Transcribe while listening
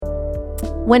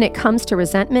When it comes to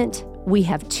resentment, we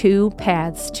have two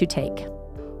paths to take.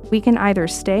 We can either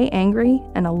stay angry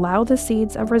and allow the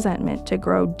seeds of resentment to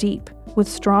grow deep with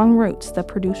strong roots that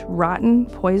produce rotten,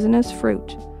 poisonous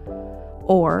fruit.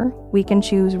 Or we can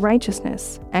choose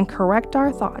righteousness and correct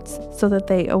our thoughts so that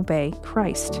they obey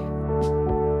Christ.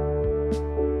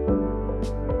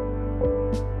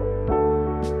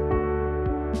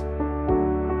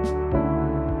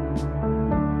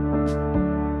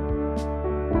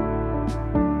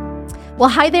 Well,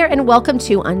 hi there and welcome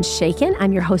to Unshaken.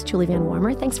 I'm your host, Julie Van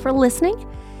Warmer. Thanks for listening.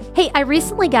 Hey, I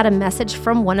recently got a message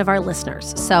from one of our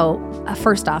listeners. So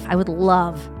first off, I would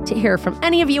love to hear from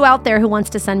any of you out there who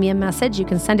wants to send me a message. You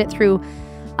can send it through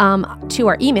to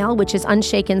our email, which is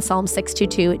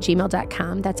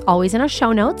unshakenpsalm622@gmail.com. That's always in our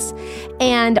show notes.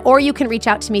 Or you can reach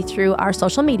out to me through our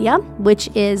social media, which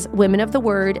is Women of the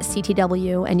Word,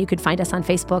 CTW, and you could find us on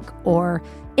Facebook or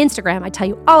Instagram. I tell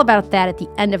you all about that at the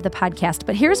end of the podcast.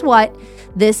 But here's what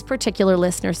this particular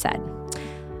listener said.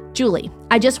 Julie,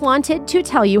 I just wanted to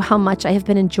tell you how much I have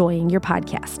been enjoying your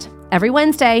podcast. Every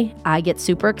Wednesday, I get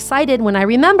super excited when I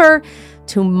remember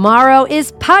tomorrow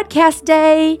is podcast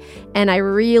day, and I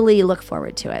really look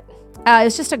forward to it.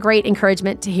 It's just a great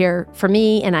encouragement to hear from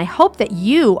me, and I hope that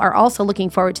you are also looking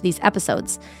forward to these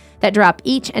episodes that drop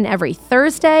each and every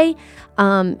Thursday.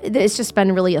 It's just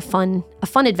been really a fun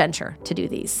adventure to do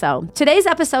these. So today's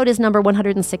episode is number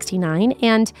 169,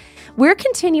 and we're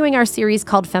continuing our series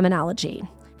called Feminology.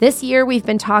 This year, we've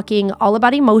been talking all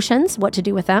about emotions, what to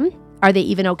do with them. Are they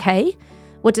even okay?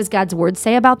 What does God's word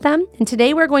say about them? And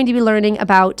today we're going to be learning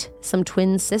about some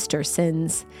twin sister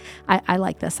sins. I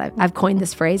like this. I've coined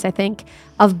this phrase, I think,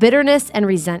 of bitterness and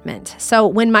resentment. So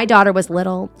when my daughter was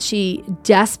little, she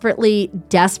desperately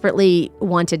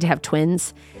wanted to have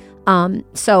twins.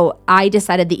 So I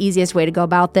decided the easiest way to go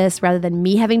about this, rather than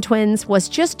me having twins, was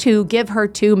just to give her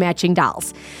two matching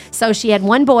dolls. So she had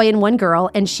one boy and one girl,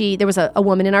 and there was a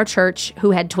woman in our church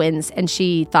who had twins, and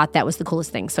she thought that was the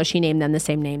coolest thing. So she named them the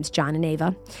same names, John and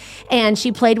Ava. And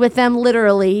she played with them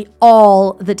literally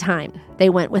all the time. They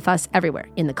went with us everywhere,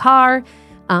 in the car.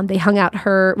 They hung out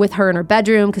with her in her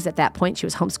bedroom, because at that point she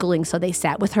was homeschooling, so they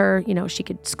sat with her. She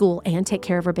could school and take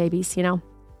care of her babies,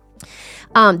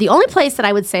 The only place that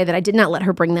I would say that I did not let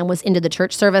her bring them was into the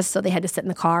church service, so they had to sit in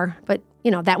the car. But,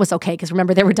 that was okay, because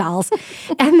remember, they were dolls.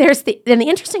 And the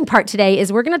interesting part today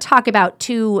is we're going to talk about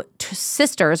two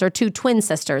sisters, or two twin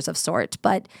sisters of sort,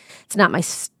 but it's not my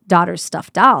daughter's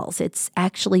stuffed dolls. It's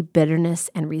actually bitterness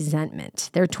and resentment.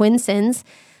 They're twin sins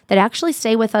that actually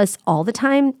stay with us all the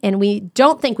time, and we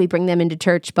don't think we bring them into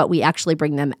church, but we actually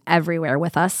bring them everywhere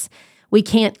with us. We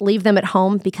can't leave them at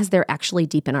home because they're actually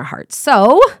deep in our hearts.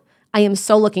 So I am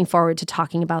so looking forward to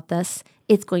talking about this.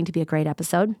 It's going to be a great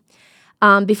episode.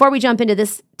 Before we jump into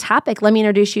this topic, let me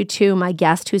introduce you to my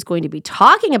guest who's going to be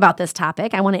talking about this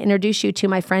topic. I want to introduce you to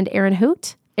my friend, Erin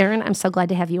Hoot. Erin, I'm so glad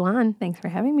to have you on. Thanks for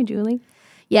having me, Julie.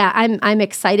 Yeah, I'm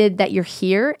excited that you're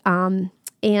here.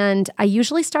 And I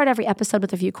usually start every episode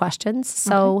with a few questions.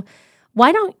 So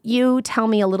why don't you tell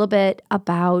me a little bit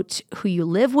about who you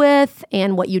live with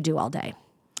and what you do all day?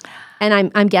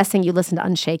 And I'm guessing you listen to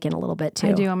Unshaken a little bit, too.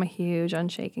 I do. I'm a huge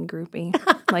Unshaken groupie.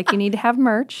 You need to have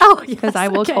merch. Oh, yes. Because I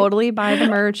will totally buy the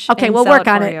merch. Okay, we'll work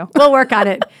on it. We'll work on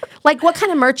it. What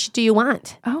kind of merch do you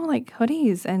want? Oh,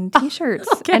 hoodies and T-shirts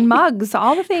and mugs,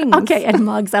 all the things. Okay, and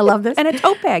mugs. I love this. And a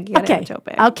tote bag. You gotta have a tote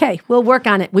bag. Okay, we'll work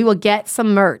on it. We will get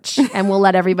some merch, and we'll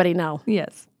let everybody know.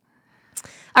 Yes.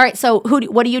 All right, so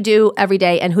what do you do every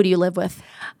day, and who do you live with?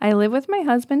 I live with my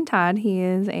husband, Todd. He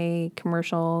is a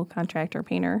commercial contractor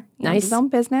painter. He Nice. has his own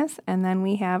business. And then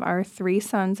we have our 3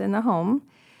 sons in the home.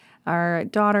 Our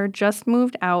daughter just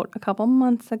moved out a couple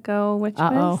months ago, which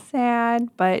was sad,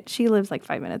 but she lives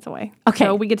 5 minutes away. Okay.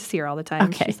 So we get to see her all the time.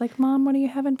 Okay. She's like, Mom, what are you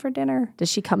having for dinner? Does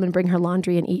she come and bring her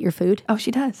laundry and eat your food? Oh, she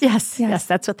does. Yes,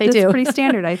 that's what they do. It's pretty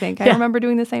standard, I think. Yeah. I remember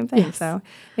doing the same thing.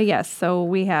 Yes. So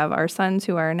we have our sons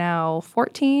who are now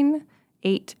 14,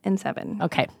 8, and 7.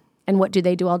 Okay. And what do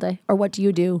they do all day? Or what do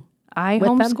you do? I with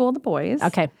homeschool the boys.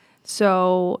 Okay.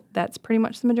 So that's pretty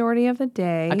much the majority of the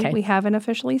day. Okay. We haven't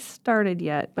officially started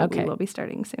yet, but Okay. we will be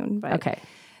starting soon. But Okay.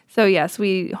 So yes,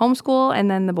 we homeschool, and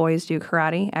then the boys do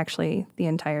karate. Actually, the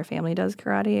entire family does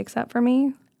karate except for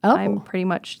me. Oh. I'm pretty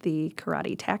much the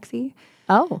karate taxi.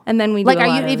 Oh. And then we do are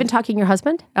you even talking your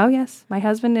husband? Oh, yes. My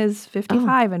husband is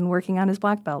 55 and working on his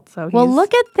black belt. So Well,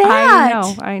 look at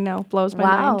that. I know. Blows my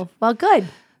mind. Well, good.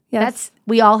 Yes.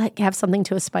 We all have something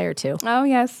to aspire to. Oh,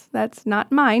 yes. That's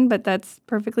not mine, but that's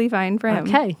perfectly fine for him.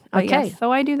 Okay. But Okay. yes,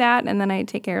 so I do that, and then I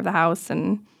take care of the house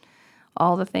and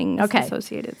all the things Okay.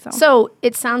 associated. So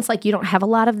it sounds like you don't have a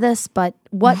lot of this, but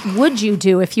what would you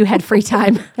do if you had free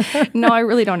time? No, I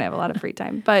really don't have a lot of free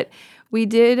time. But we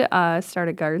did start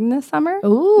a garden this summer,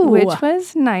 Ooh. which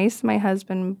was nice. My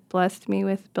husband blessed me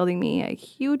with building me a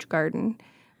huge garden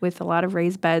with a lot of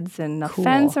raised beds and a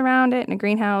fence around it and a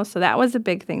greenhouse. So that was a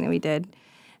big thing that we did.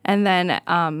 And then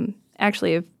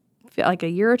actually, like a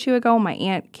year or two ago, my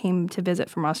aunt came to visit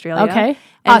from Australia. Okay.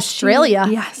 And Australia?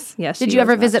 Yes. Did you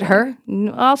ever visit her?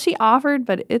 Well, she offered,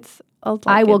 but it's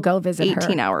I will go visit her.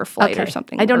 18-hour flight or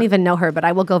something. I don't even know her, but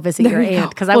I will go visit your aunt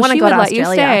because I want to she go to would let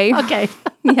Australia. you stay. Okay.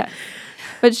 Yeah.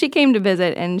 But she came to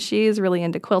visit, and she's really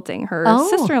into quilting. Her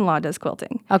sister-in-law does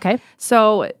quilting. Okay.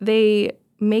 So they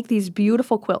make these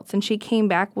beautiful quilts, and she came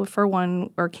back with one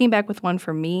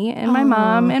for me and my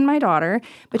mom and my daughter,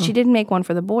 but she didn't make one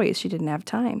for the boys. She didn't have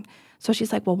time. So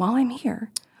she's like, well, while I'm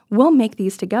here, we'll make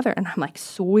these together. And I'm like,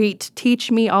 sweet, teach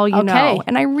me all you know.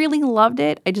 And I really loved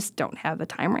it. I just don't have the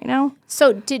time right now.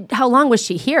 So how long was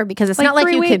she here? Because it's not like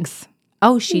 3 you weeks. can.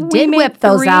 Oh, she did whip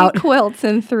those three out. quilts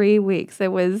in 3 weeks.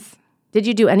 It was. Did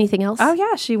you do anything else? Oh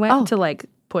yeah, she went to like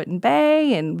Put in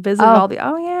Bay and visited all the.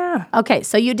 Oh yeah. Okay,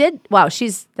 so you did. Wow,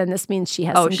 then this means she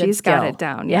has some good she's skill. got it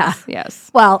down. Yes, Yeah.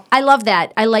 yes. Well, I love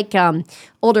that. I like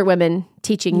older women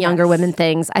teaching younger women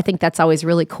things. I think that's always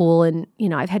really cool. And,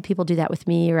 I've had people do that with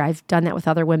me or I've done that with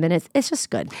other women. It's just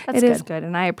good. It is good.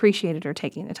 And I appreciated her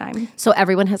taking the time. So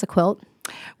everyone has a quilt?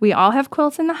 We all have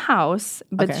quilts in the house,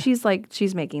 but she's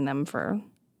making them for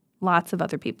lots of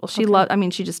other people. She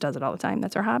she just does it all the time.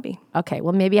 That's her hobby. Okay.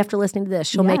 Well, maybe after listening to this,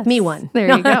 she'll make me one.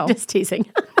 There you go. I'm just teasing.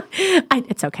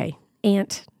 It's okay.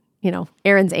 Aunt,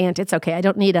 Erin's aunt, it's okay. I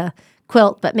don't need a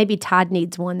quilt, but maybe Todd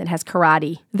needs one that has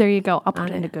karate. There you go. I'll put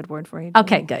in a good word for you.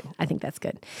 Okay, good. I think that's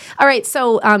good. All right.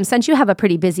 So since you have a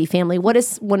pretty busy family, what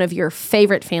is one of your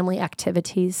favorite family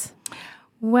activities?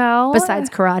 Well,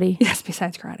 besides karate? Yes,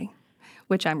 besides karate,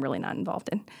 which I'm really not involved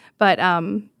in. But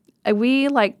we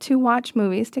like to watch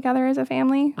movies together as a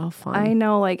family. Oh, fun. I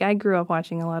know, I grew up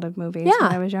watching a lot of movies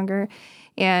when I was younger.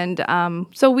 And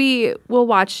so we will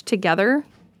watch together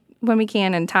when we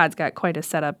can. And Todd's got quite a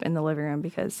setup in the living room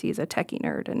because he's a techie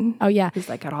nerd. And he's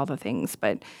got all the things.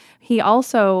 But he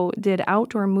also did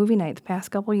outdoor movie night the past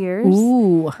couple years.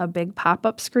 Ooh. A big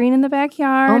pop-up screen in the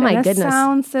backyard. Oh, my and goodness. a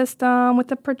sound system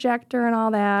with a projector and all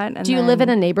that. And do you live in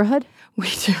a neighborhood? We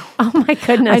do. Oh, my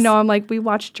goodness. I know. I'm like, we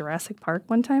watched Jurassic Park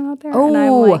one time out there. Oh. And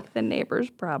I'm like, the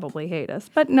neighbors probably hate us.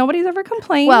 But nobody's ever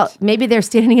complained. Well, maybe they're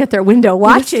standing at their window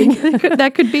watching.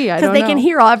 That could be. I don't know. Because they can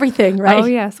hear everything, right? Oh,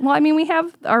 yes. Well, we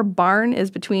have our barn is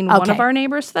between one of our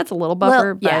neighbors, so that's a little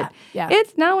buffer. But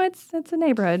it's a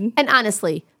neighborhood. And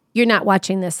honestly, you're not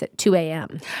watching this at 2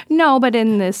 a.m. No, but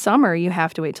in the summer, you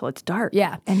have to wait till it's dark.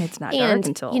 Yeah. And it's not dark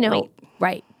until late.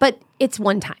 Right. But it's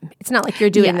one time. It's not like you're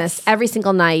doing this every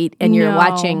single night and you're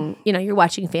watching, you're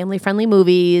watching family-friendly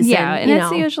movies. Yeah, and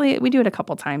it's usually we do it a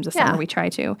couple times a summer. We try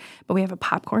to. But we have a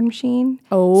popcorn machine.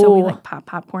 Oh. So we pop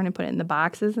popcorn and put it in the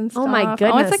boxes and stuff. Oh, my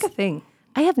goodness. Oh, it's like a thing.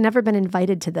 I have never been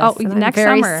invited to this. Oh, and next I'm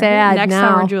very summer. sad Next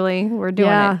now. summer, Julie. We're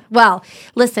doing it. Well,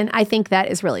 listen, I think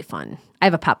that is really fun. I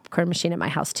have a popcorn machine at my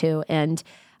house too, and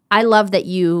I love that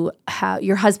your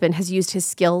husband has used his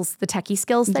skills, the techie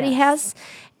skills that he has,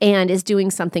 and is doing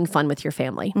something fun with your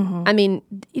family. Mm-hmm. I mean,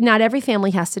 not every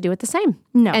family has to do it the same.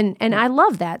 No. And I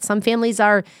love that. Some families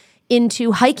are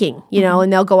into hiking,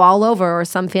 and they'll go all over, or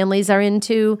some families are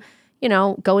into,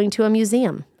 going to a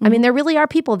museum. Mm-hmm. I mean, there really are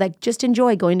people that just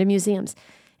enjoy going to museums.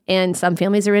 And some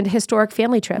families are into historic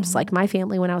family trips. Mm-hmm. Like my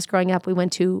family, when I was growing up, we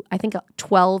went to, I think,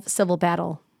 12 Civil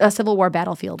War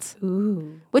battlefields,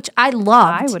 which I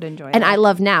loved. I would enjoy and that. I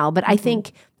love now. But I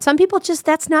think some people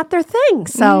that's not their thing.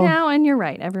 So no, and you're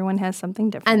right. Everyone has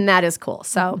something different. And that is cool.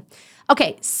 So,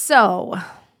 okay, so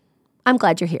I'm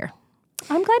glad you're here.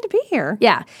 I'm glad to be here.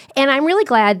 Yeah. And I'm really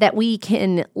glad that we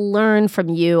can learn from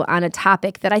you on a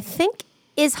topic that I think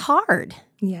is hard.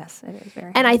 Yes, it is very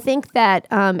hard. And I think that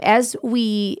as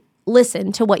we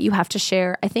listen to what you have to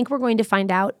share, I think we're going to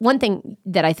find out, one thing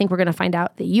that I think we're going to find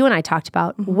out that you and I talked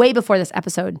about way before this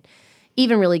episode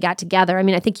even really got together. I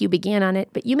mean, I think you began on it,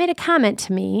 but you made a comment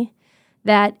to me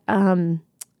that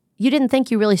you didn't think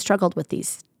you really struggled with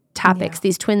these topics,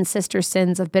 these twin sister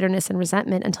sins of bitterness and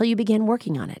resentment until you began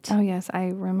working on it. Oh, yes. I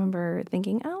remember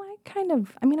thinking,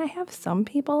 I have some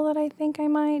people that I think I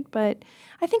might, but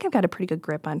I think I've got a pretty good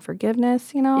grip on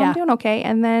forgiveness. I'm doing okay.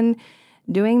 And then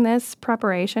doing this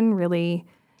preparation really,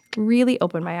 really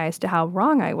opened my eyes to how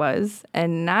wrong I was,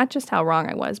 and not just how wrong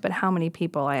I was, but how many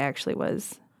people I actually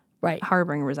was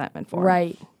harboring resentment for.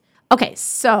 Right. Okay,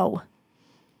 so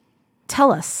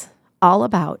tell us all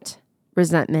about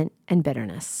resentment and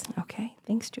bitterness. Okay.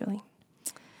 Thanks, Julie.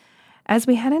 As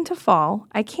we head into fall,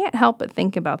 I can't help but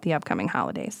think about the upcoming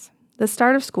holidays. The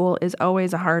start of school is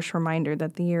always a harsh reminder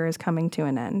that the year is coming to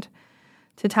an end.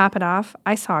 To top it off,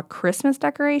 I saw Christmas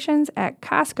decorations at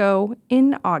Costco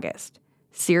in August.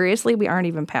 Seriously, we aren't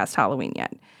even past Halloween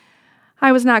yet.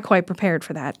 I was not quite prepared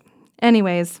for that.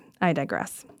 Anyways, I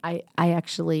digress. I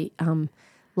actually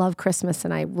love Christmas,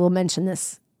 and I will mention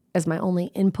this as my only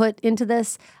input into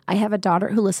this. I have a daughter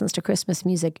who listens to Christmas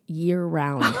music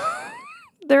year-round.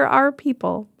 There are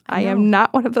people. I am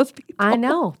not one of those people. I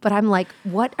know, but I'm like,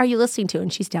 what are you listening to?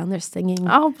 And she's down there singing.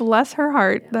 Oh, bless her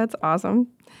heart. That's awesome.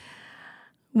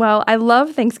 Well, I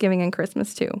love Thanksgiving and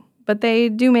Christmas too, but they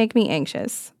do make me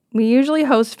anxious. We usually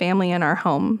host family in our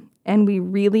home, and we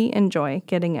really enjoy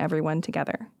getting everyone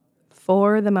together,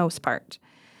 for the most part.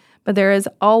 But there is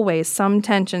always some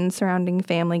tension surrounding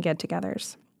family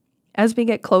get-togethers. As we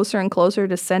get closer and closer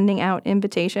to sending out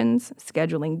invitations,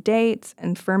 scheduling dates,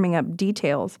 and firming up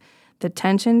details, the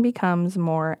tension becomes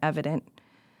more evident.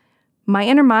 My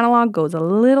inner monologue goes a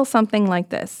little something like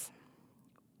this.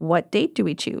 What date do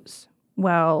we choose?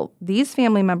 Well, these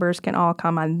family members can all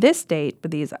come on this date,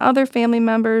 but these other family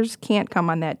members can't come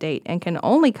on that date and can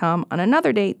only come on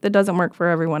another date that doesn't work for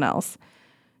everyone else.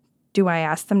 Do I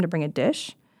ask them to bring a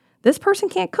dish? This person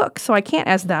can't cook, so I can't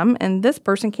ask them, and this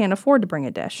person can't afford to bring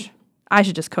a dish. I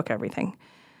should just cook everything.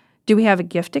 Do we have a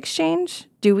gift exchange?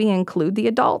 Do we include the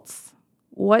adults?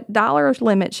 What dollar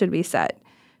limit should we set?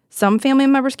 Some family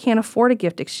members can't afford a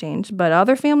gift exchange, but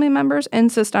other family members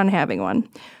insist on having one.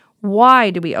 Why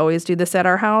do we always do this at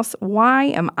our house? Why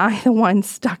am I the one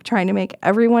stuck trying to make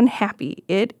everyone happy?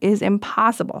 It is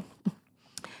impossible.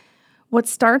 What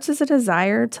starts as a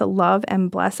desire to love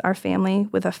and bless our family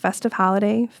with a festive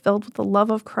holiday filled with the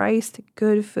love of Christ,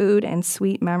 good food, and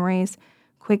sweet memories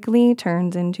quickly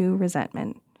turns into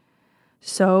resentment.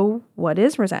 So, what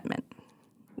is resentment?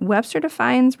 Webster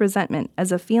defines resentment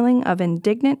as a feeling of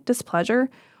indignant displeasure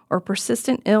or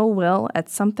persistent ill will at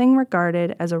something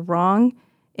regarded as a wrong,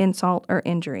 insult, or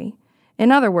injury.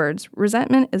 In other words,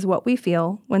 resentment is what we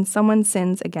feel when someone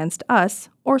sins against us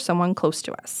or someone close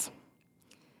to us.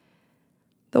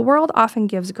 The world often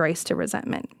gives grace to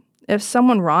resentment. If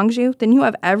someone wrongs you, then you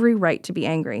have every right to be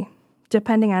angry.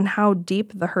 Depending on how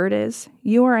deep the hurt is,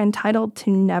 you are entitled to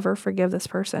never forgive this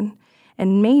person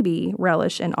and maybe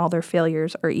relish in all their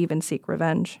failures or even seek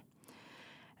revenge.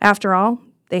 After all,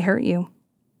 they hurt you.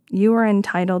 You are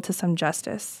entitled to some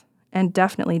justice, and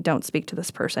definitely don't speak to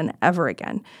this person ever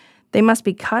again. They must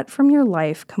be cut from your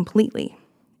life completely.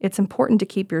 It's important to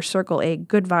keep your circle a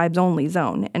good vibes only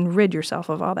zone and rid yourself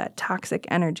of all that toxic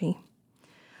energy.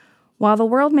 While the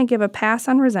world may give a pass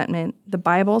on resentment, the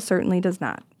Bible certainly does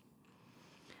not.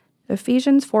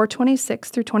 Ephesians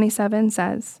 4:26-27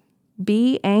 says,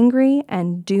 "Be angry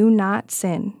and do not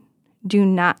sin. Do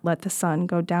not let the sun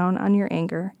go down on your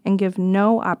anger and give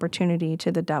no opportunity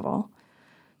to the devil."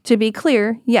 To be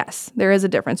clear, yes, there is a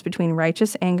difference between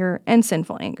righteous anger and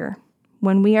sinful anger.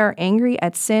 When we are angry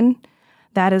at sin,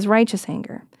 that is righteous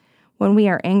anger. When we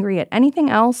are angry at anything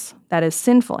else, that is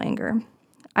sinful anger.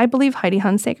 I believe Heidi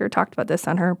Hunsaker talked about this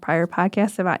on her prior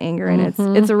podcast about anger, and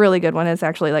it's a really good one. It's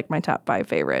actually like my top 5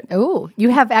 favorite. Oh, you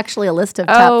have actually a list of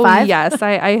top 5? Oh, yes.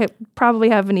 I probably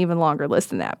have an even longer list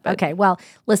than that. But okay, well,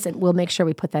 listen, we'll make sure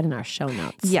we put that in our show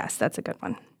notes. Yes, that's a good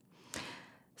one.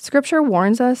 Scripture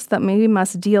warns us that we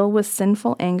must deal with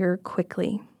sinful anger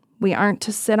quickly. We aren't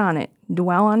to sit on it,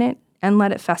 dwell on it, and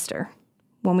let it fester.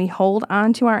 When we hold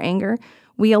on to our anger,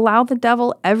 we allow the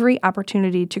devil every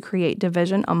opportunity to create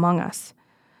division among us.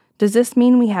 Does this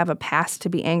mean we have a pass to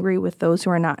be angry with those who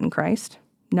are not in Christ?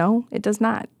 No, it does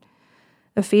not.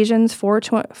 Ephesians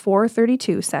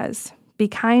 4:32 says, "Be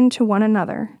kind to one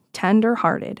another,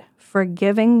 tender-hearted,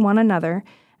 forgiving one another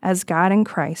as God in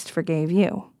Christ forgave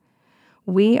you."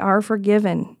 We are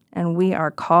forgiven, and we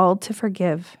are called to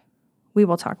forgive. We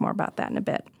will talk more about that in a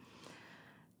bit.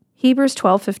 Hebrews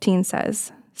 12:15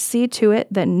 says, "See to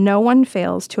it that no one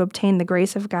fails to obtain the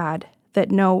grace of God, that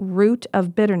no root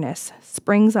of bitterness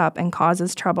springs up and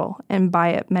causes trouble, and by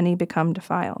it many become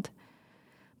defiled."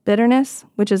 Bitterness,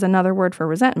 which is another word for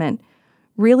resentment,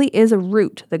 really is a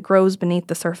root that grows beneath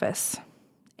the surface.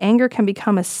 Anger can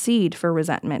become a seed for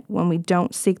resentment when we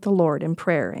don't seek the Lord in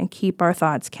prayer and keep our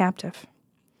thoughts captive.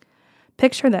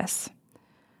 Picture this.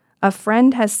 A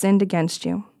friend has sinned against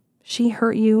you. She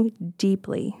hurt you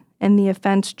deeply, and the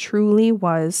offense truly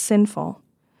was sinful.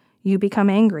 You become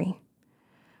angry.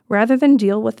 Rather than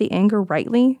deal with the anger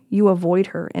rightly, you avoid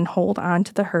her and hold on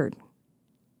to the hurt.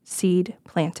 Seed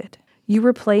planted. You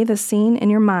replay the scene in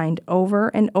your mind over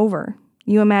and over.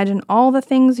 You imagine all the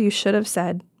things you should have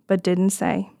said but didn't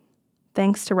say.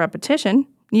 Thanks to repetition,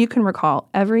 you can recall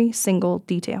every single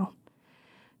detail.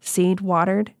 seed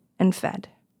watered and fed.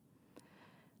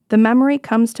 The memory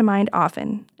comes to mind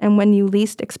often and when you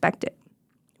least expect it.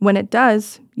 When it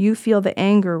does, you feel the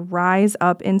anger rise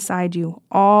up inside you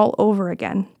all over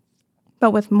again,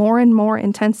 but with more and more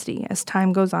intensity as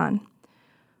time goes on.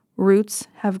 Roots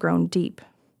have grown deep.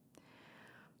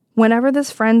 Whenever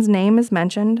this friend's name is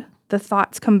mentioned, the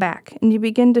thoughts come back, and you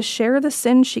begin to share the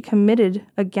sin she committed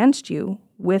against you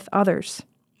with others.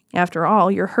 After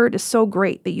all, your hurt is so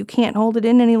great that you can't hold it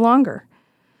in any longer.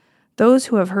 Those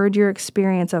who have heard your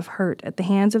experience of hurt at the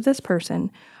hands of this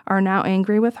person are now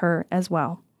angry with her as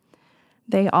well.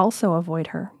 They also avoid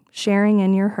her, sharing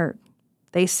in your hurt.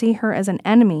 They see her as an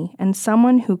enemy and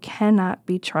someone who cannot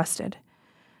be trusted.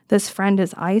 This friend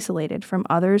is isolated from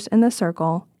others in the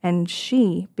circle, and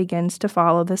she begins to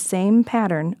follow the same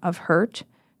pattern of hurt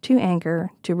to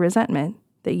anger to resentment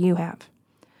that you have.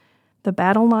 The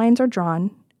battle lines are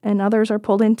drawn, and others are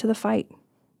pulled into the fight.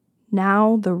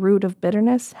 Now the root of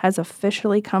bitterness has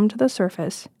officially come to the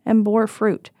surface and bore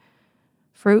fruit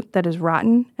that is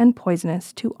rotten and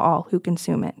poisonous to all who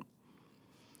consume it.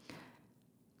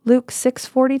 Luke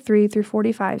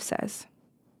 6:43-45 says,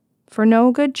 "For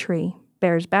no good tree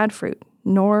bears bad fruit,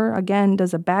 nor again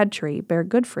does a bad tree bear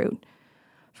good fruit.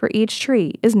 For each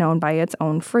tree is known by its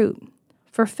own fruit.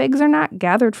 For figs are not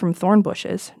gathered from thorn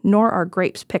bushes, nor are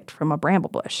grapes picked from a bramble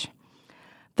bush.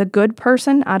 The good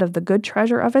person out of the good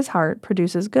treasure of his heart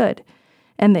produces good,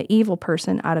 and the evil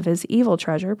person out of his evil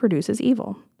treasure produces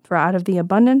evil. For out of the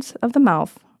abundance of the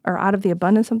mouth, or out of the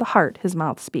abundance of the heart, his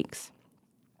mouth speaks."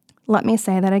 Let me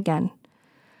say that again.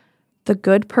 The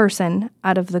good person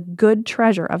out of the good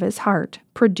treasure of his heart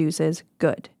produces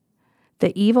good.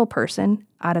 The evil person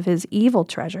out of his evil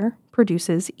treasure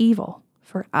produces evil.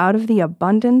 For out of the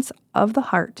abundance of the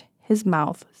heart, his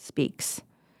mouth speaks.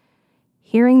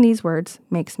 Hearing these words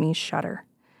makes me shudder,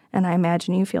 and I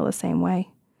imagine you feel the same way.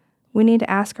 We need to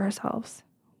ask ourselves,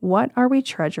 what are we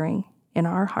treasuring in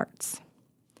our hearts?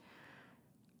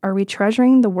 Are we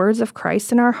treasuring the words of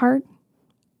Christ in our heart?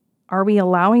 Are we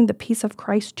allowing the peace of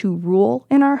Christ to rule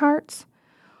in our hearts?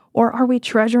 Or are we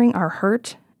treasuring our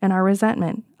hurt and our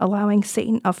resentment, allowing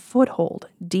Satan a foothold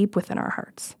deep within our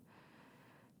hearts?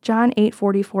 John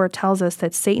 8:44 tells us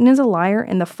that Satan is a liar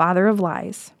and the father of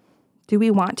lies. Do we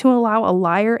want to allow a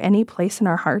liar any place in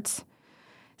our hearts?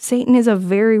 Satan is a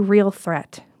very real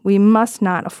threat. We must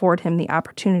not afford him the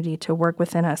opportunity to work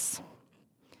within us.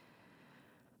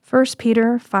 1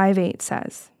 Peter 5:8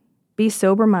 says, "Be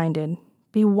sober-minded,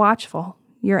 be watchful.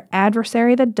 Your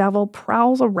adversary, the devil,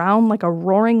 prowls around like a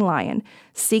roaring lion,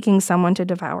 seeking someone to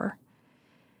devour."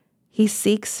 He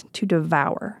seeks to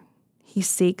devour. He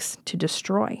seeks to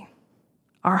destroy.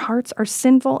 Our hearts are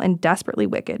sinful and desperately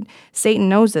wicked. Satan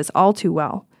knows this all too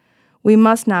well. We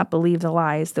must not believe the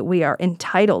lies that we are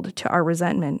entitled to our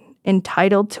resentment,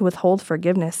 entitled to withhold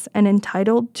forgiveness, and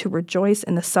entitled to rejoice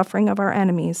in the suffering of our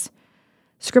enemies.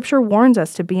 Scripture warns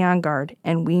us to be on guard,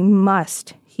 and we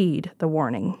must heed the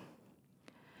warning.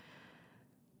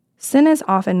 Sin is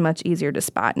often much easier to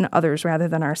spot in others rather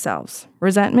than ourselves.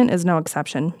 Resentment is no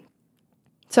exception.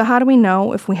 So how do we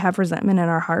know if we have resentment in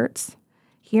our hearts?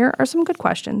 Here are some good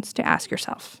questions to ask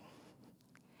yourself.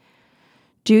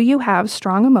 Do you have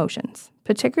strong emotions,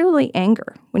 particularly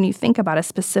anger, when you think about a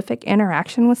specific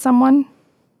interaction with someone?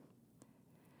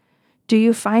 Do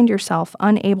you find yourself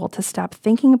unable to stop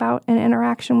thinking about an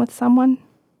interaction with someone?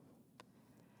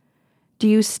 Do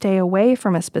you stay away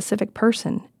from a specific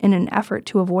person in an effort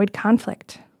to avoid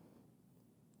conflict?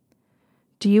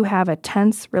 Do you have a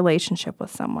tense relationship with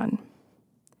someone?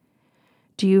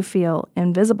 Do you feel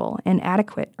invisible,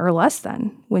 inadequate, or less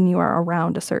than when you are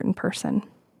around a certain person?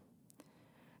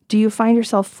 Do you find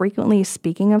yourself frequently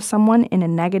speaking of someone in a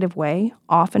negative way,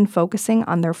 often focusing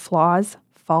on their flaws,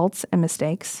 faults, and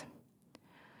mistakes?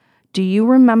 Do you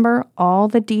remember all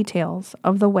the details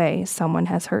of the way someone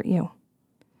has hurt you?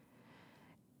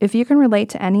 If you can relate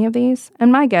to any of these,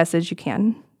 and my guess is you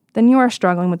can, then you are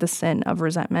struggling with the sin of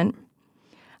resentment.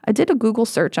 I did a Google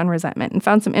search on resentment and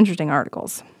found some interesting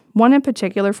articles. One in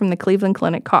particular from the Cleveland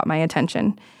Clinic caught my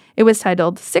attention. It was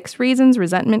titled, 6 Reasons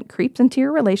Resentment Creeps into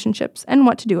Your Relationships and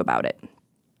What to Do About It.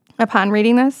 Upon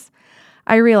reading this,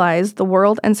 I realized the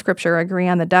world and Scripture agree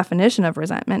on the definition of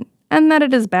resentment and that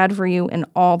it is bad for you in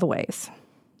all the ways.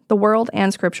 The world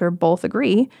and Scripture both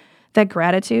agree that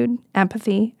gratitude,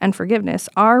 empathy, and forgiveness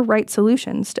are right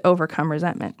solutions to overcome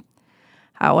resentment.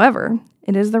 However,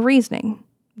 it is the reasoning,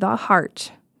 the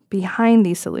heart, behind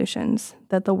these solutions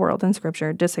that the world and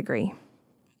Scripture disagree.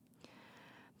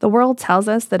 The world tells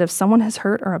us that if someone has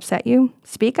hurt or upset you,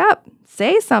 speak up,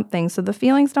 say something so the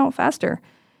feelings don't fester.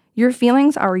 Your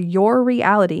feelings are your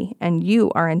reality and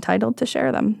you are entitled to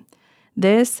share them.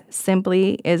 This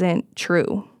simply isn't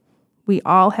true. We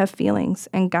all have feelings,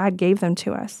 and God gave them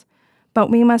to us, but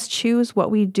we must choose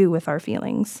what we do with our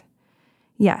feelings.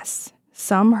 Yes,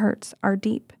 some hurts are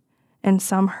deep, and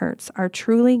some hurts are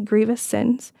truly grievous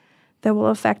sins that will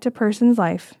affect a person's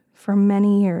life for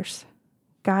many years.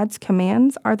 God's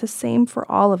commands are the same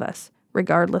for all of us,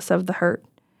 regardless of the hurt.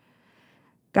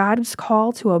 God's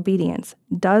call to obedience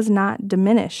does not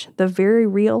diminish the very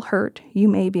real hurt you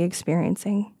may be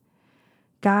experiencing.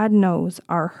 God knows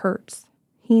our hurts.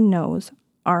 He knows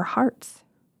our hearts,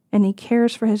 and He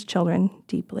cares for His children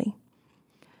deeply.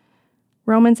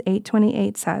 Romans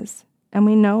 8:28 says, "And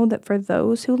we know that for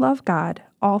those who love God,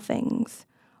 all things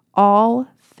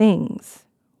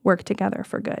work together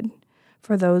for good,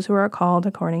 for those who are called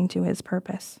according to His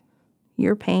purpose."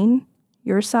 Your pain,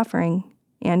 your suffering,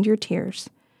 and your tears,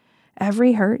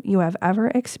 every hurt you have ever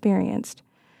experienced,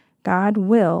 God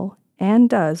will and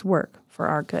does work for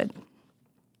our good.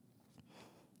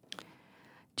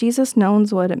 Jesus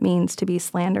knows what it means to be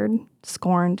slandered,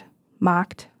 scorned,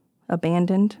 mocked,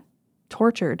 abandoned,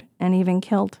 tortured, and even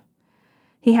killed.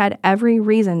 He had every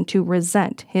reason to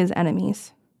resent His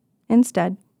enemies.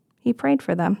 Instead, He prayed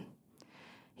for them.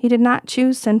 He did not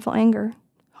choose sinful anger,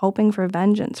 hoping for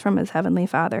vengeance from His heavenly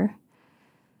Father.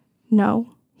 No,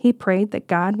 He prayed that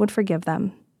God would forgive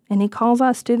them, and He calls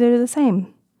us to do the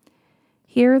same.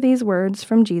 Hear these words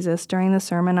from Jesus during the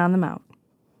Sermon on the Mount.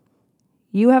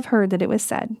 "You have heard that it was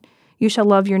said, 'You shall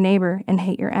love your neighbor and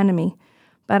hate your enemy.'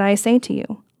 But I say to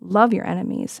you, love your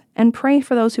enemies, and pray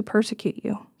for those who persecute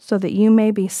you, so that you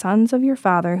may be sons of your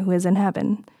Father who is in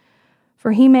heaven.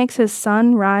 For He makes His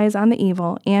sun rise on the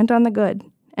evil and on the good,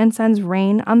 and sends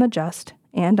rain on the just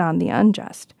and on the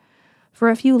unjust. For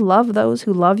if you love those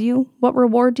who love you, what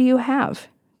reward do you have?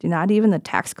 Do not even the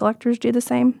tax collectors do the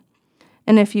same?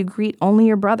 And if you greet only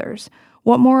your brothers,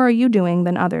 what more are you doing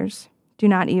than others? Do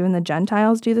not even the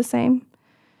Gentiles do the same?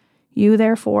 You,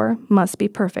 therefore, must be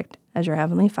perfect, as your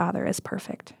heavenly Father is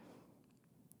perfect."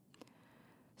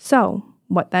 So,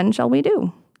 what then shall we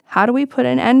do? How do we put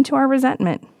an end to our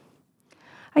resentment?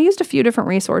 I used a few different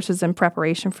resources in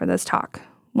preparation for this talk.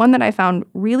 One that I found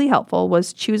really helpful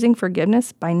was Choosing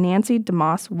Forgiveness by Nancy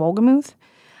DeMoss Wolgemuth.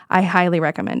 I highly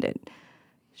recommend it.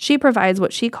 She provides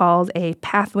what she calls a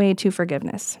pathway to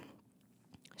forgiveness.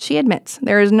 She admits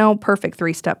there is no perfect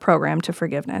 3-step program to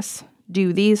forgiveness.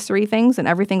 Do these 3 things and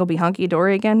everything will be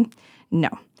hunky-dory again? No.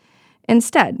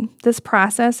 Instead, this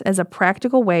process is a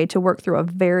practical way to work through a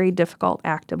very difficult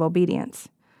act of obedience.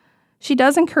 She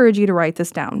does encourage you to write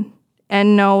this down.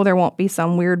 And no, there won't be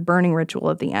some weird burning ritual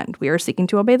at the end. We are seeking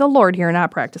to obey the Lord here, not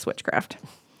practice witchcraft.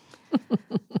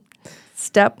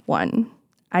 Step 1.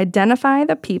 Identify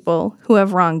the people who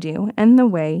have wronged you and the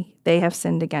way they have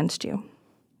sinned against you.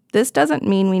 This doesn't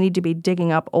mean we need to be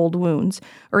digging up old wounds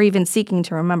or even seeking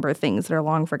to remember things that are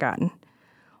long forgotten.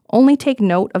 Only take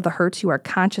note of the hurts you are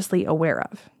consciously aware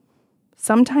of.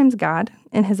 Sometimes God,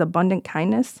 in His abundant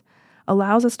kindness,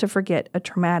 allows us to forget a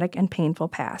traumatic and painful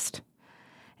past.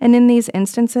 And in these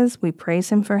instances, we praise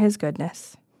Him for His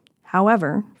goodness.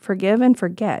 However, forgive and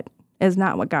forget is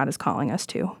not what God is calling us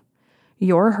to.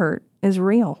 Your hurt is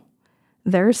real.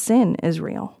 Their sin is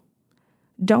real.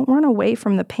 Don't run away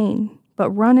from the pain, but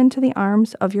run into the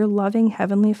arms of your loving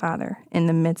Heavenly Father in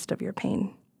the midst of your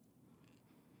pain.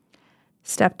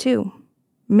 Step 2.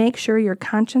 Make sure your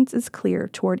conscience is clear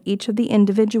toward each of the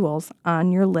individuals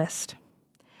on your list.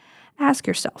 Ask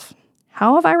yourself,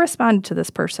 how have I responded to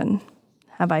this person?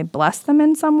 Have I blessed them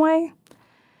in some way?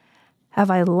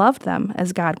 Have I loved them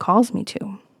as God calls me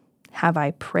to? Have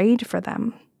I prayed for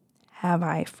them? Have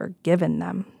I forgiven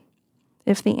them?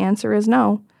 If the answer is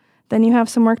no, then you have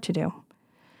some work to do.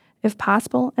 If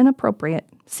possible and appropriate,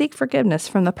 seek forgiveness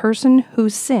from the person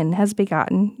whose sin has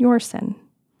begotten your sin.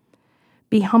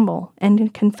 Be humble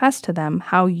and confess to them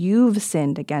how you've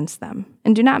sinned against them,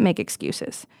 and do not make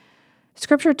excuses.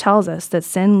 Scripture tells us that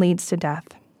sin leads to death.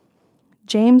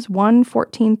 James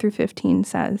 1:14-15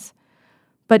 says,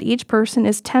 "But each person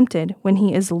is tempted when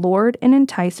he is lured and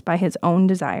enticed by his own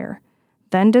desire.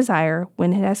 Then desire,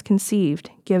 when it has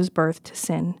conceived, gives birth to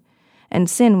sin. And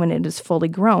sin, when it is fully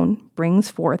grown, brings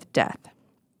forth death."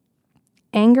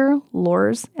 Anger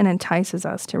lures and entices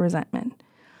us to resentment.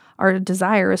 Our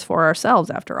desire is for ourselves,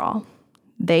 after all.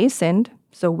 They sinned,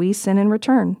 so we sin in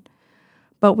return.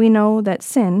 But we know that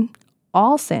sin,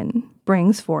 all sin,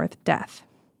 brings forth death.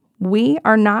 We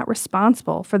are not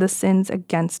responsible for the sins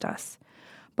against us,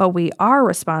 but we are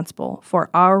responsible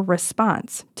for our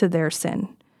response to their sin.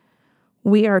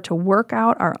 We are to work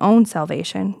out our own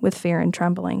salvation with fear and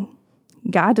trembling.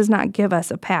 God does not give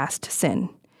us a pass to sin.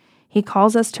 He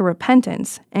calls us to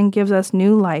repentance and gives us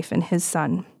new life in His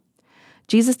Son.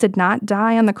 Jesus did not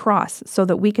die on the cross so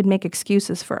that we could make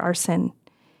excuses for our sin.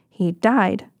 He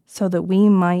died so that we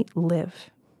might live.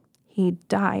 He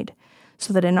died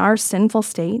so that in our sinful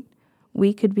state,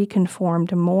 we could be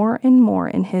conformed more and more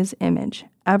in his image,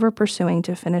 ever pursuing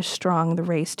to finish strong the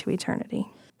race to eternity.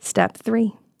 Step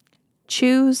 3.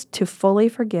 Choose to fully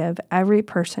forgive every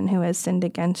person who has sinned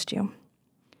against you.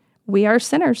 We are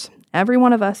sinners, every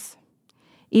one of us.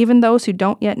 Even those who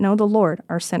don't yet know the Lord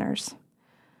are sinners.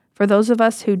 For those of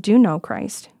us who do know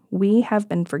Christ, we have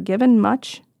been forgiven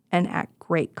much and at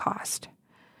great cost.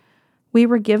 We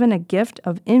were given a gift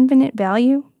of infinite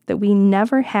value that we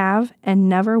never have and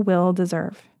never will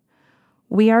deserve.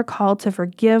 We are called to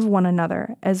forgive one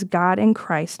another as God in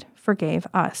Christ forgave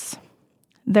us.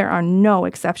 There are no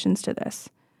exceptions to this.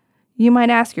 You might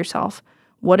ask yourself,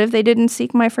 what if they didn't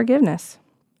seek my forgiveness?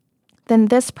 Then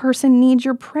this person needs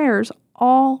your prayers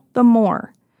all the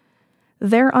more.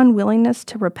 Their unwillingness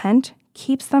to repent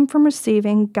keeps them from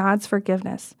receiving God's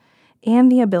forgiveness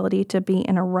and the ability to be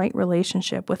in a right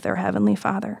relationship with their Heavenly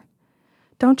Father.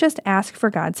 Don't just ask for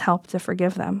God's help to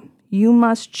forgive them. You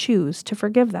must choose to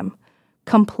forgive them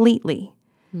completely.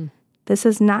 This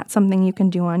is not something you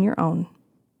can do on your own.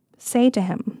 Say to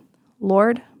him,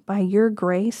 Lord, by your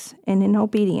grace and in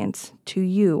obedience to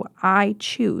you, I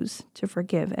choose to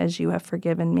forgive as you have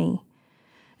forgiven me.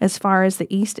 As far as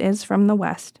the east is from the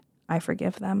west, I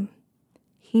forgive them.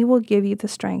 He will give you the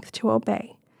strength to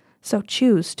obey, so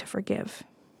choose to forgive.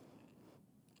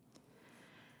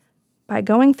 By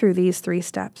going through these 3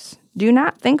 steps, do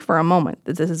not think for a moment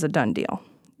that this is a done deal.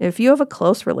 If you have a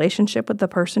close relationship with the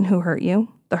person who hurt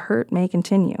you, the hurt may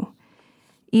continue.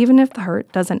 Even if the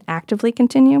hurt doesn't actively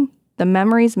continue, the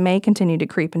memories may continue to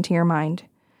creep into your mind.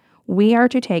 We are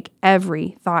to take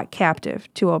every thought captive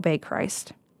to obey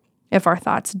Christ. If our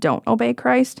thoughts don't obey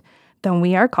Christ, then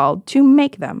we are called to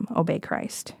make them obey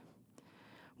Christ.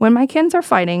 When my kids are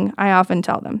fighting, I often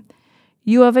tell them,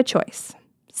 you have a choice,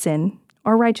 sin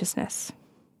or righteousness.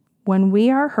 When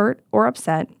we are hurt or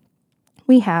upset,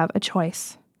 we have a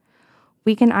choice.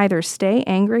 We can either stay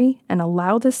angry and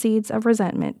allow the seeds of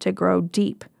resentment to grow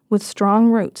deep with strong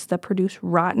roots that produce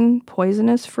rotten,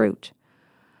 poisonous fruit,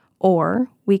 or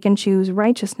we can choose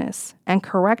righteousness and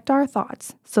correct our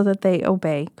thoughts so that they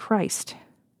obey Christ.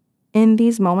 In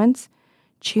these moments,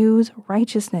 choose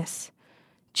righteousness.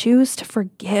 Choose to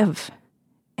forgive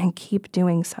and keep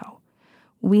doing so.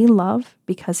 We love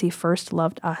because he first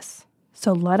loved us.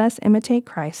 So let us imitate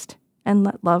Christ and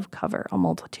let love cover a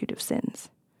multitude of sins.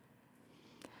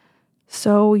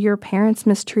 So your parents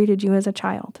mistreated you as a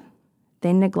child.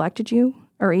 They neglected you,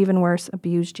 or even worse,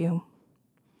 abused you.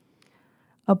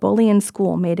 A bully in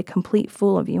school made a complete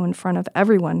fool of you in front of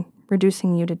everyone,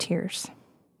 reducing you to tears.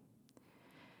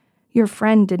 Your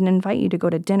friend didn't invite you to go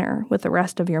to dinner with the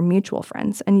rest of your mutual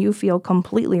friends, and you feel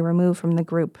completely removed from the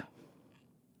group.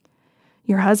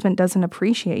 Your husband doesn't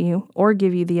appreciate you or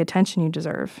give you the attention you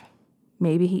deserve.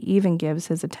 Maybe he even gives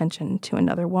his attention to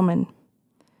another woman.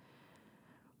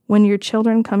 When your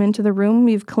children come into the room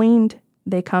you've cleaned,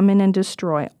 they come in and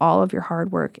destroy all of your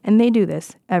hard work, and they do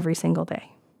this every single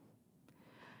day.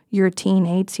 Your teen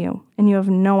hates you, and you have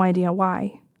no idea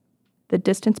why. The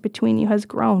distance between you has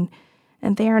grown,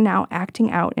 and they are now acting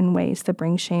out in ways that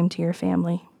bring shame to your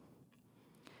family.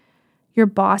 Your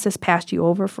boss has passed you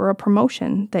over for a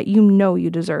promotion that you know you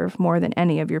deserve more than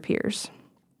any of your peers.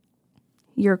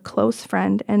 Your close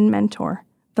friend and mentor,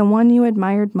 the one you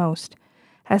admired most,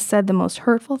 has said the most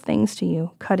hurtful things to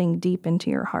you, cutting deep into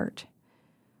your heart.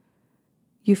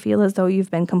 You feel as though you've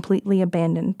been completely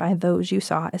abandoned by those you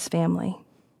saw as family.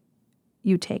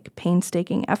 You take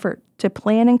painstaking effort to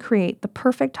plan and create the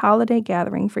perfect holiday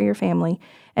gathering for your family,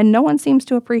 and no one seems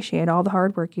to appreciate all the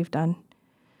hard work you've done.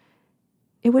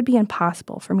 It would be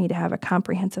impossible for me to have a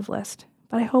comprehensive list,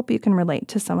 but I hope you can relate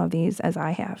to some of these as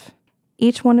I have.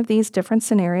 Each one of these different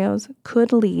scenarios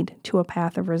could lead to a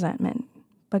path of resentment,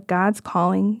 but God's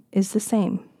calling is the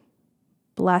same.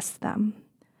 Bless them,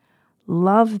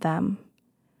 love them,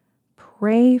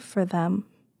 pray for them,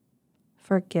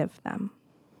 forgive them.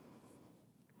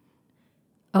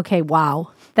 Okay,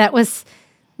 wow. That was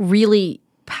really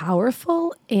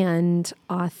powerful and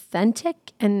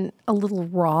authentic and a little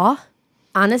raw,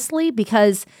 honestly,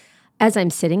 because as I'm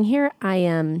sitting here, I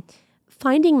am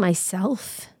finding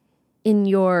myself in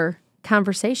your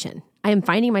conversation. I am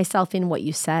finding myself in what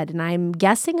you said, and I'm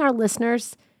guessing our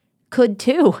listeners could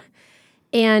too.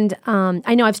 And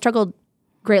I know I've struggled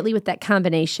greatly with that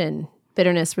combination,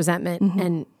 bitterness, resentment,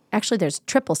 and actually there's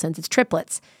triple sins. It's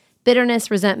triplets. Bitterness,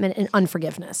 resentment, and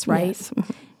unforgiveness, right? Yes.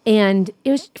 And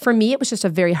it was, for me, it was just a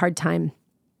very hard time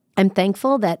I'm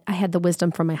thankful that I had the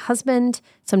wisdom from my husband,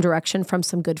 some direction from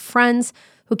some good friends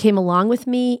who came along with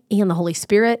me, and the Holy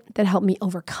Spirit that helped me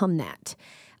overcome that.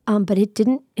 But it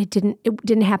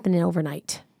didn't happen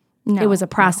overnight. No, it was a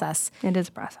process. No, it is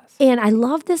a process. And I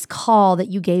love this call that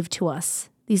you gave to us.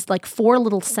 These like four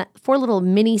little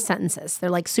mini sentences. They're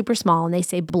like super small, and they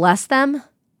say, bless them,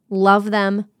 love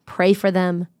them, pray for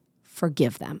them,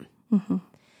 forgive them. Mm-hmm.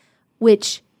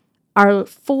 Which are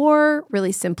 4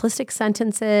 really simplistic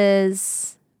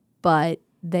sentences, but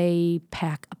they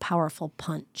pack a powerful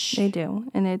punch. They do.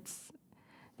 And it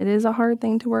is a hard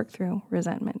thing to work through,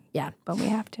 resentment. Yeah. But we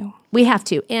have to. We have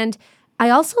to. And I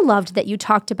also loved that you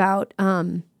talked about,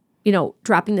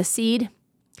 dropping the seed.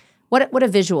 What a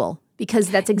visual, because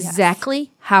that's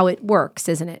exactly how it works,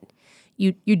 isn't it?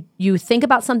 You think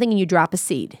about something and you drop a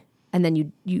seed, and then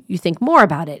you think more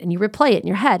about it and you replay it in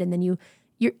your head, and then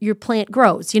your plant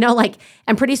grows,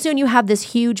 and pretty soon you have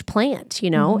this huge plant,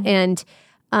 mm-hmm. And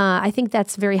I think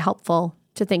that's very helpful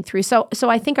to think through. So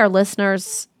I think our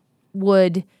listeners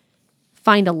would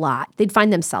find a lot. They'd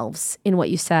find themselves in what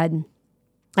you said.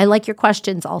 I like your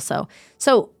questions also.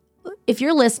 So if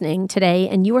you're listening today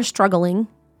and you are struggling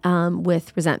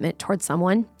with resentment towards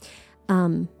someone,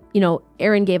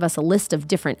 Erin gave us a list of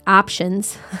different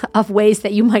options of ways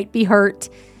that you might be hurt.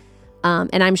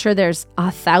 And I'm sure there's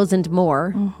 1,000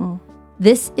 more. Mm-hmm.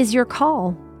 This is your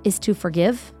call, is to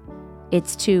forgive.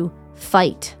 It's to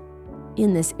fight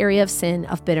in this area of sin,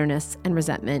 of bitterness and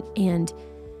resentment, and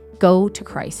go to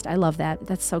Christ. I love that.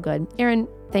 That's so good. Erin,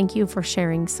 thank you for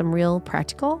sharing some real,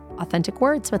 practical, authentic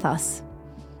words with us.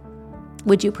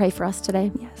 Would you pray for us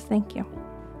today? Yes, thank you.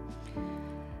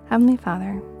 Heavenly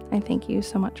Father, I thank you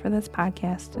so much for this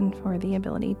podcast and for the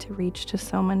ability to reach to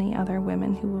so many other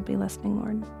women who will be listening,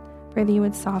 Lord. Pray that you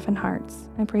would soften hearts.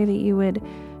 I pray that you would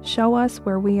show us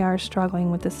where we are struggling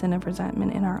with the sin of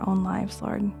resentment in our own lives,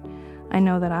 Lord. I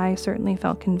know that I certainly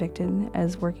felt convicted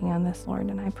as working on this, Lord,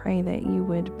 and I pray that you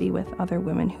would be with other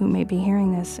women who may be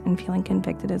hearing this and feeling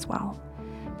convicted as well.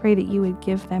 Pray that you would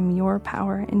give them your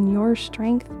power and your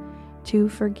strength to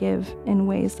forgive in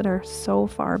ways that are so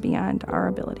far beyond our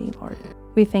ability, Lord.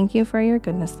 We thank you for your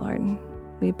goodness, Lord.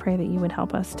 We pray that you would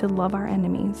help us to love our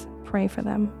enemies, pray for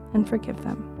them, and forgive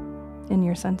them. In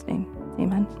your Son's name,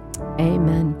 amen.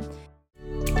 Amen.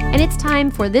 And it's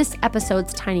time for this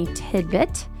episode's Tiny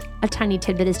Tidbit. A tiny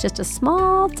tidbit is just a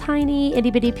small, tiny,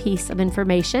 itty-bitty piece of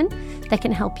information that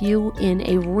can help you in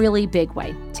a really big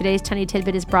way. Today's Tiny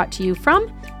Tidbit is brought to you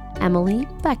from Emily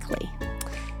Beckley.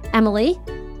 Emily,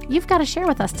 you've got to share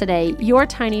with us today your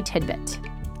Tiny Tidbit.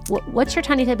 What's your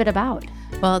Tiny Tidbit about?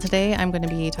 Well, today I'm going to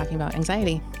be talking about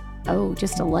anxiety. Oh,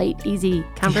 just a light, easy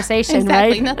conversation,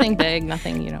 exactly. right? Nothing big,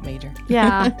 nothing, major.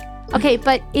 Yeah. Okay,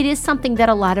 but it is something that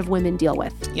a lot of women deal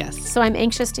with. Yes. So I'm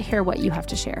anxious to hear what you have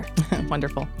to share.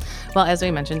 Wonderful. Well, as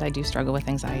we mentioned, I do struggle with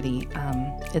anxiety.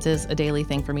 It is a daily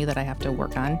thing for me that I have to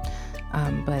work on.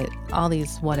 But all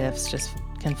these what ifs just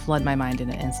can flood my mind in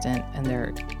an instant, and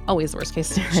they're always worst case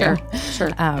scenario.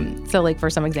 Sure. So like for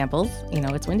some examples,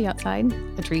 it's windy outside.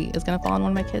 A tree is going to fall on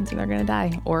one of my kids and they're going to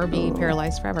die or be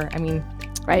paralyzed forever. I mean,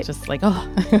 right. It's just like,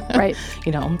 right.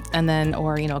 And then,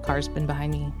 or, a car's been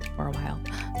behind me for a while.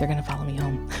 They're going to follow me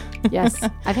home. Yes.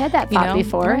 I've had that thought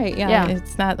before. Right. Yeah.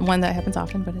 It's not one that happens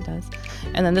often, but it does.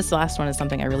 And then this last one is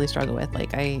something I really struggle with.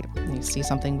 Like you see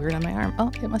something weird on my arm.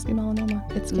 Oh, it must be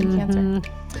melanoma. It's skin cancer.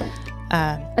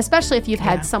 Especially if you've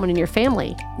had someone in your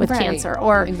family with cancer,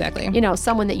 or exactly.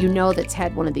 Someone that that's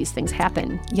had one of these things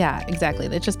happen. Yeah, exactly.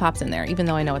 It just pops in there. Even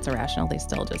though I know it's irrational, they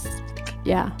still just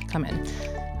come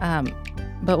in.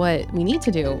 But what we need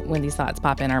to do when these thoughts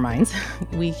pop in our minds,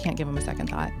 we can't give them a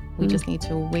second thought. We just need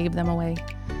to wave them away.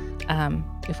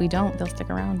 If we don't, they'll stick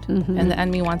around. Mm-hmm. And the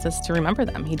enemy wants us to remember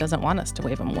them. He doesn't want us to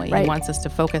wave them away. Right. He wants us to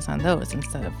focus on those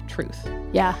instead of truth.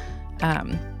 Yeah.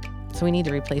 So we need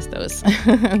to replace those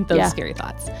scary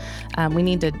thoughts. We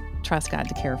need to trust God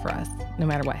to care for us no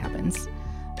matter what happens.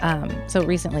 So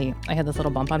recently I had this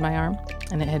little bump on my arm,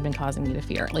 and it had been causing me to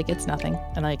fear. Like, it's nothing.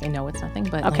 And I know it's nothing,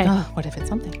 but what if it's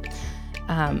something?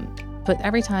 But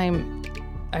every time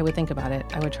I would think about it,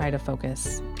 I would try to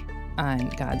focus on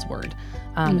God's word,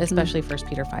 especially 1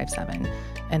 Peter 5:7.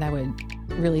 And I would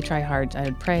really try hard. I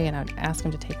would pray and I would ask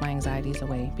him to take my anxieties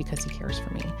away because he cares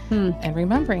for me. And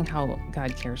remembering how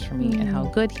God cares for me and how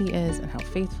good he is and how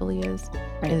faithful he is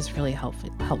really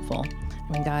helpful.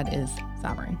 I mean, God is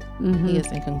sovereign. He is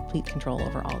in complete control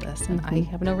over all this, and I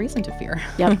have no reason to fear.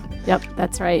 Yep,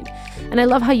 that's right. And I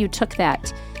love how you took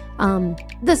that,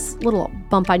 this little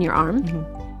bump on your arm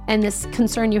and this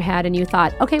concern you had, and you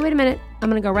thought, okay, wait a minute, I'm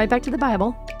going to go right back to the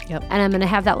Bible. Yep. And I'm going to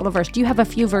have that little verse. Do you have a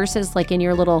few verses like in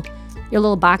your little your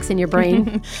little box in your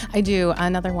brain? I do.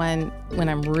 Another one when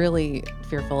I'm really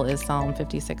fearful is Psalm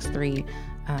 56:3.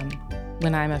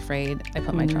 When I'm afraid, I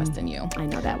put my trust in you. I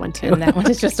know that one too. And that one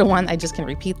is just a one I just can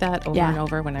repeat that over and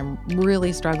over when I'm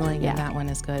really struggling. And that one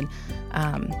is good.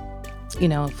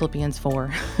 Philippians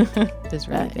 4 is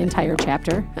really good. Entire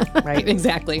chapter. Right,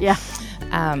 exactly. Yeah.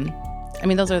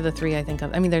 Those are the three I think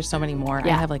of. There's so many more.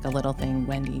 Yeah. I have like a little thing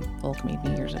Wendy Folk made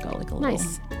me years ago, like a little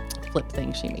flip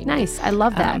thing she made. Nice. I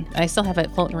love that. I still have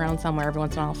it floating around somewhere. Every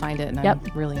once in a while I'll find it, and I'm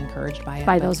really encouraged by it.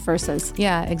 By those verses.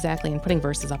 Yeah, exactly. And putting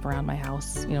verses up around my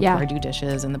house, before I do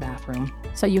dishes in the bathroom.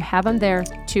 So you have them there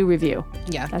to review.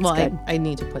 Yeah. That's well, good. I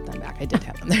need to put them back. I did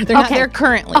have them there. They're not there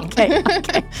currently. Okay.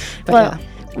 But well,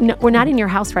 no, we're not in your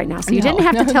house right now, so you didn't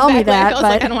have to tell me that.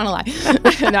 I don't want to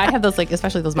lie. No, I have those,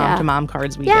 especially those mom-to-mom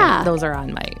cards we get. Those are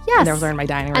on my, those are in my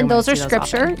dining room. And those are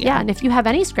scripture. Yeah. And if you have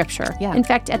any scripture. Yeah. In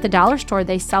fact, at the dollar store,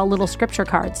 they sell little scripture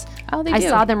cards. Oh, they do. I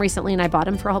saw them recently, and I bought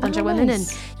them for a whole bunch of women.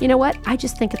 And you know what? I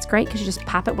just think it's great because you just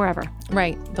pop it wherever.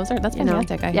 Right. That's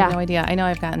fantastic. I had no idea. I know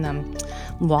I've gotten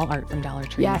wall art from Dollar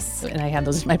Tree. Yes. And I have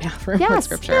those in my bathroom with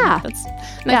scripture. Yeah. That's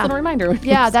a nice little reminder.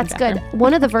 Yeah, that's good.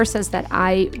 One of the verses that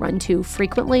I run to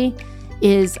frequently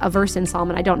is a verse in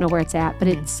Psalm, and I don't know where it's at, but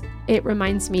it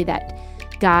reminds me that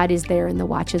God is there in the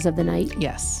watches of the night.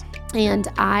 Yes. And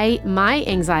my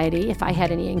anxiety, if I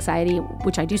had any anxiety,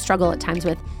 which I do struggle at times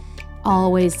with,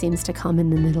 always seems to come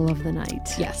in the middle of the night.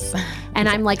 Yes. And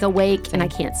I'm like awake and I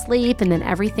can't sleep, and then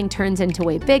everything turns into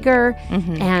way bigger.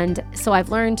 And so I've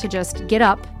learned to just get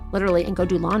up literally and go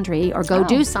do laundry or go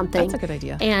do something. That's a good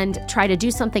idea. And try to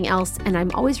do something else. And I'm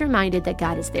always reminded that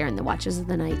God is there in the watches of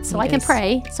the night. So I can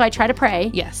pray. So I try to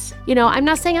pray. Yes. I'm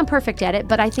not saying I'm perfect at it,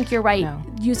 but I think you're right. No.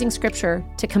 Using scripture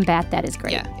to combat that is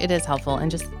great. Yeah, it is helpful. And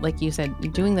just like you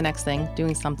said, doing the next thing,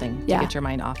 doing something to get your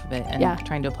mind off of it, and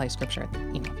trying to apply scripture,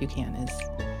 if you can, is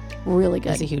really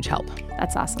good. It's a huge help.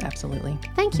 That's awesome. Absolutely.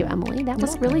 Thank you, Emily. That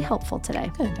was really helpful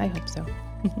today. Good. I hope so.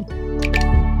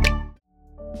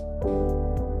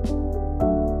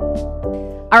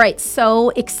 All right, so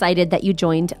excited that you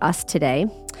joined us today.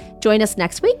 Join us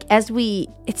next week it's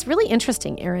really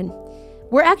interesting, Erin.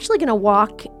 We're actually going to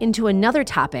walk into another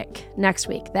topic next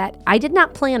week that I did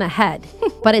not plan ahead,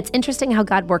 but it's interesting how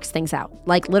God works things out.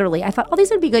 Like literally, I thought,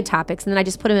 these would be good topics, and then I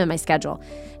just put them in my schedule.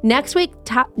 Next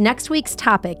week's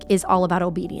topic is all about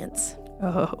obedience.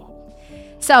 Oh.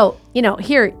 So,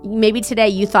 here, maybe today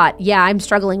you thought, I'm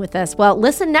struggling with this. Well,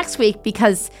 listen next week,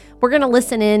 because we're going to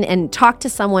listen in and talk to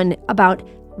someone about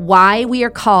why we are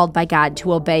called by God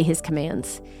to obey his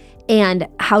commands and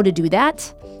how to do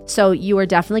that. So you are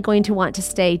definitely going to want to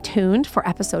stay tuned for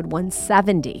episode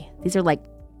 170. These are like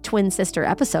twin sister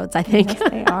episodes, I think. Yes,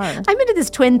 they are. I'm into this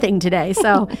twin thing today.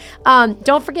 So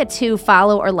don't forget to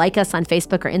follow or like us on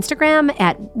Facebook or Instagram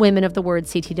at Women of the Word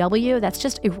CTW. That's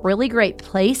just a really great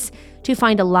place to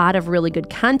find a lot of really good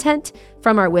content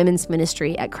from our women's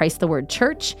ministry at Christ the Word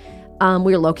Church.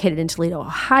 We are located in Toledo,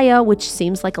 Ohio, which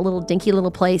seems like a little dinky little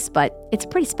place, but it's a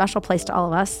pretty special place to all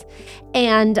of us.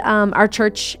 And our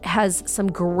church has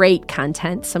some great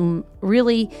content, some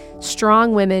really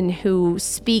strong women who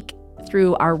speak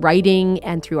through our writing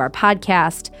and through our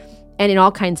podcast and in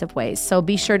all kinds of ways. So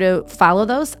be sure to follow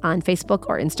those on Facebook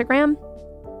or Instagram.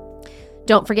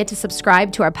 Don't forget to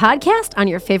subscribe to our podcast on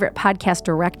your favorite podcast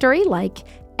directory like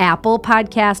Apple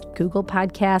Podcast, Google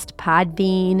Podcast,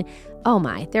 Podbean. Oh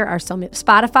my, there are so many.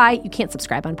 Spotify, you can't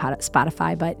subscribe on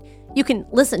Spotify, but you can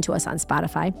listen to us on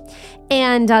Spotify.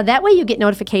 And that way you get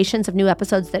notifications of new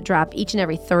episodes that drop each and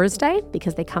every Thursday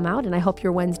because they come out. And I hope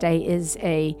your Wednesday is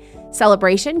a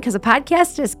celebration because a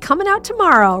podcast is coming out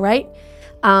tomorrow, right?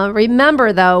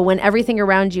 Remember, though, when everything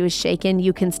around you is shaken,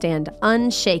 you can stand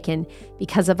unshaken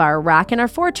because of our rock and our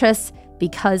fortress,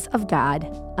 because of God.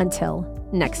 Until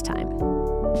next time.